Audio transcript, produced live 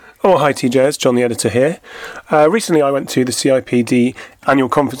Oh, hi TJ, it's John the editor here. Recently I went to the CIPD annual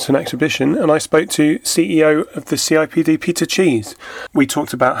conference and exhibition and I spoke to CEO of the CIPD, Peter Cheese. We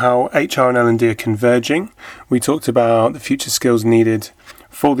talked about how HR and L&D are converging. We talked about the future skills needed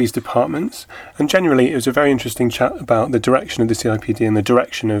for these departments, and generally it was a very interesting chat about the direction of the CIPD and the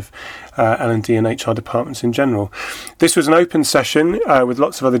direction of L&D and HR departments in general. This was an open session with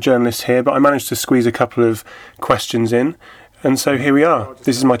lots of other journalists here, but I managed to squeeze a couple of questions in. And so here we are.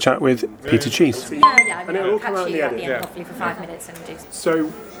 This is my chat with Peter Cheese. Yeah. And it'll all come out in the edit. Yeah. Hopefully for 5 minutes and do.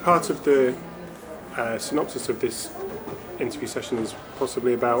 So part of the synopsis of this interview session is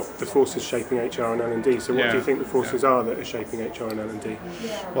possibly about the forces shaping HR and L&D. So what do you think the forces are that are shaping HR and L&D?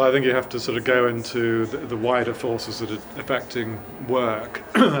 Well, I think you have to sort of go into the wider forces that are affecting work,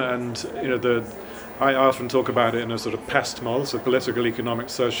 and I often talk about it in a sort of PEST model, so political, economic,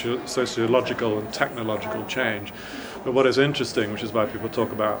 sociological and technological change. But what is interesting, which is why people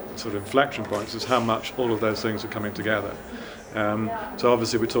talk about sort of inflection points, is how much all of those things are coming together. So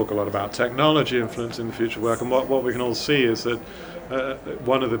obviously we talk a lot about technology influencing the future work, and what we can all see is that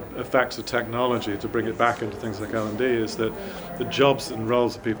one of the effects of technology, to bring it back into things like L&D, is that the jobs and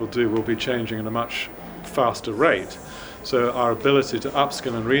roles that people do will be changing at a much faster rate. So our ability to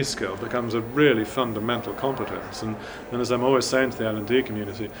upskill and reskill becomes a really fundamental competence. And as I'm always saying to the L&D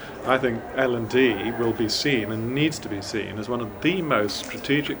community, I think L&D will be seen and needs to be seen as one of the most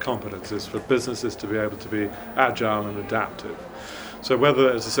strategic competences for businesses to be able to be agile and adaptive. So whether,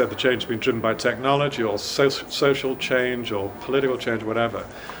 as I said, the change has been driven by technology or social change or political change or whatever,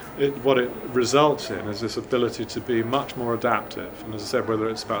 what it results in is this ability to be much more adaptive. And as I said, whether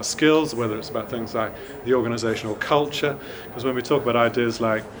it's about skills, whether it's about things like the organizational culture, because when we talk about ideas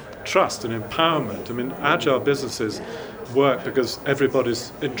like trust and empowerment, I mean, agile businesses work because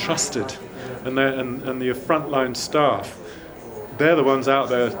everybody's entrusted, and the frontline staff, they're the ones out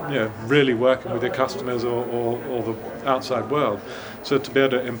there, really working with their customers or the outside world. So to be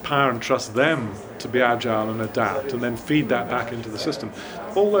able to empower and trust them to be agile and adapt, and then feed that back into the system,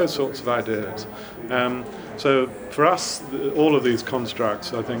 all those sorts of ideas. So for us, all of these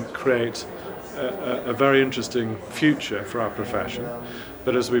constructs, I think, create a very interesting future for our profession.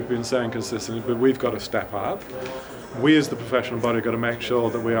 But as we've been saying consistently, we've got to step up. We as the professional body have got to make sure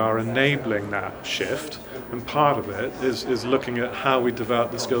that we are enabling that shift, and part of it is looking at how we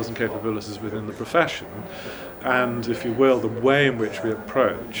develop the skills and capabilities within the profession, and, if you will, the way in which we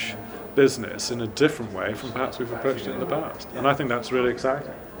approach business in a different way from perhaps we've approached it in the past. And I think that's really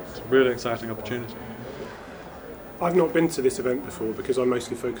exciting. It's a really exciting opportunity. I've not been to this event before because I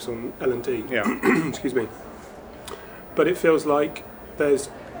mostly focus on L&D. Yeah. Excuse me. But it feels like there's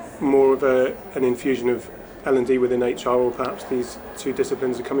more of an infusion of L&D within HR, or perhaps these two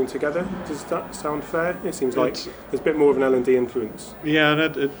disciplines are coming together. Does that sound fair? It seems like there's a bit more of an L&D influence. Yeah, and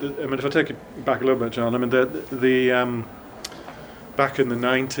I mean, if I take it back a little bit, John, I mean, the back in the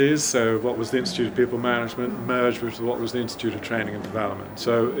 90s, so what was the Institute of People Management merged with what was the Institute of Training and Development.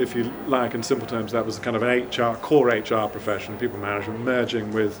 So if you like, in simple terms, that was kind of an core HR profession, people management,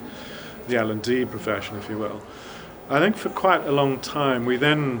 merging with the L&D profession, if you will. I think for quite a long time, we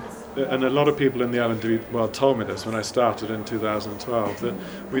then, and a lot of people in the L&D world told me this when I started in 2012, that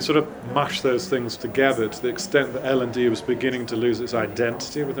we sort of mushed those things together to the extent that L&D was beginning to lose its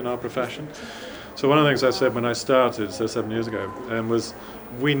identity within our profession. So one of the things I said when I started, 7 years ago, was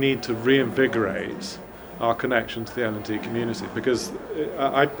we need to reinvigorate our connection to the L&D community, because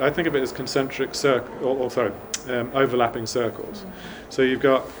I think of it as concentric overlapping circles. So you've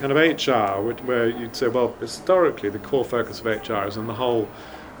got kind of HR, where you'd say, well, historically the core focus of HR is on the whole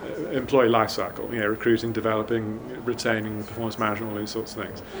employee life cycle, recruiting, developing, retaining, performance management, all these sorts of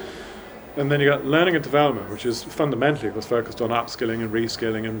things. And then you've got learning and development, which is fundamentally, of course, focused on upskilling and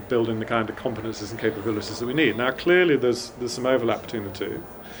reskilling and building the kind of competencies and capabilities that we need. Now, clearly there's some overlap between the two,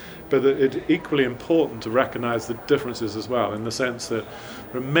 but it's equally important to recognise the differences as well, in the sense that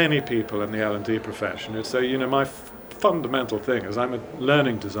for many people in the L&D profession, who'd say, my fundamental thing is I'm a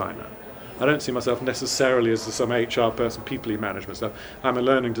learning designer. I don't see myself necessarily as some HR person, people management stuff. I'm a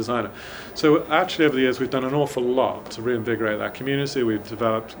learning designer. So actually over the years we've done an awful lot to reinvigorate that community. We've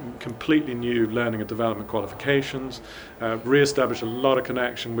developed completely new learning and development qualifications, re-established a lot of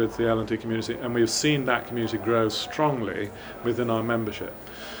connection with the L&D community, and we've seen that community grow strongly within our membership.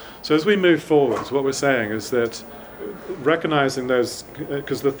 So as we move forwards, what we're saying is that recognising those,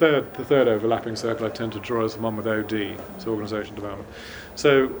 because the third overlapping circle I tend to draw is the one with OD, so organisation development.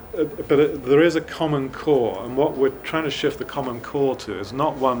 So, but there is a common core, and what we're trying to shift the common core to is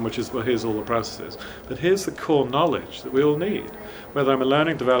not one which is, well, here's all the processes, but here's the core knowledge that we all need, whether I'm a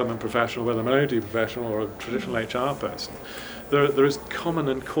learning development professional, whether I'm an OD professional or a traditional HR person. there is common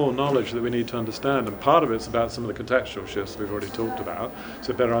and core knowledge that we need to understand, and part of it's about some of the contextual shifts we've already talked about,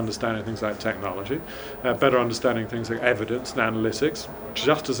 so better understanding things like technology, better understanding things like evidence and analytics,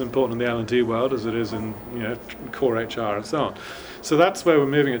 just as important in the L&D world as it is in core HR and so on. So that's where we're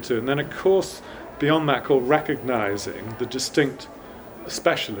moving it to. And then, of course, beyond that, recognising the distinct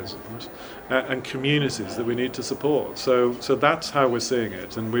specialisms and communities that we need to support. So that's how we're seeing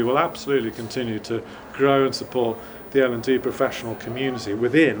it, and we will absolutely continue to grow and support the L&D professional community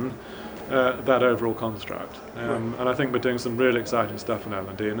within that overall construct. And I think we're doing some really exciting stuff in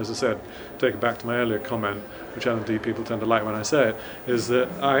L&D. And as I said, take it back to my earlier comment, which L&D people tend to like when I say it, is that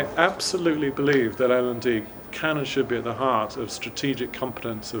I absolutely believe that L&D can and should be at the heart of strategic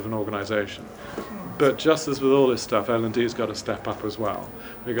competence of an organisation. But just as with all this stuff, L&D's got to step up as well.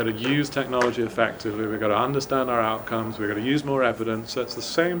 We've got to use technology effectively, we've got to understand our outcomes, we've got to use more evidence. So it's the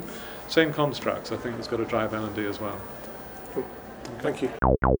same constructs, I think, that's got to drive L&D as well. Cool. Thank you.